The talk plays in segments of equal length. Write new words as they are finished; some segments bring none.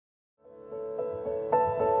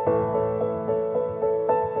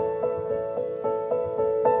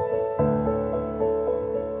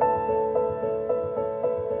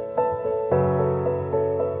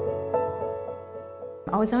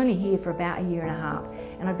was only here for about a year and a half,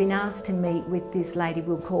 and I'd been asked to meet with this lady,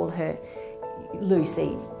 we'll call her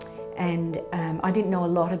Lucy. And I didn't know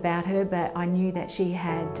a lot about her, but I knew that she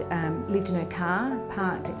had lived in her car,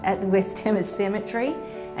 parked at the West Hemmers Cemetery,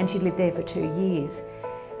 and she'd lived there for 2 years.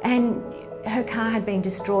 And her car had been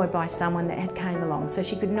destroyed by someone that had came along, so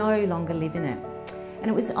she could no longer live in it.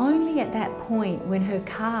 And it was only at that point, when her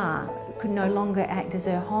car could no longer act as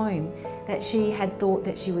her home, that she had thought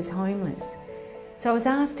that she was homeless. So I was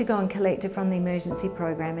asked to go and collect her from the emergency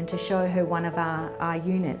program and to show her one of our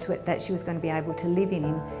units that she was going to be able to live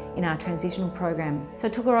in our transitional program. So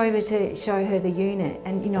I took her over to show her the unit,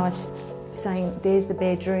 and I was saying, there's the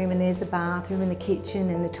bedroom and there's the bathroom and the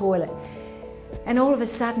kitchen and the toilet. And all of a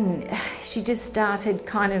sudden, she just started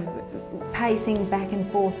kind of pacing back and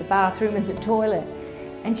forth the bathroom and the toilet.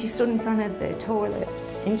 And she stood in front of the toilet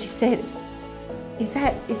and she said, is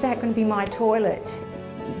that going to be my toilet?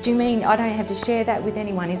 Do you mean I don't have to share that with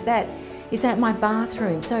anyone? Is that my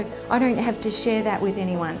bathroom? So I don't have to share that with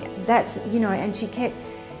anyone. That's, and she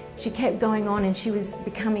kept going on, and she was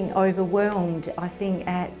becoming overwhelmed, I think,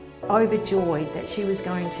 overjoyed that she was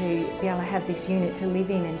going to be able to have this unit to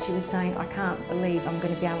live in, and she was saying, I can't believe I'm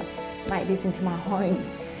going to be able to make this into my home.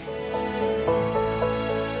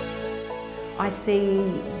 I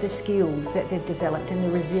see the skills that they've developed and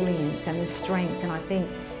the resilience and the strength, and I think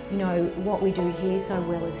what we do here so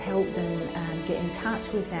well is help them get in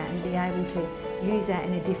touch with that and be able to use that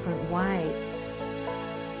in a different way.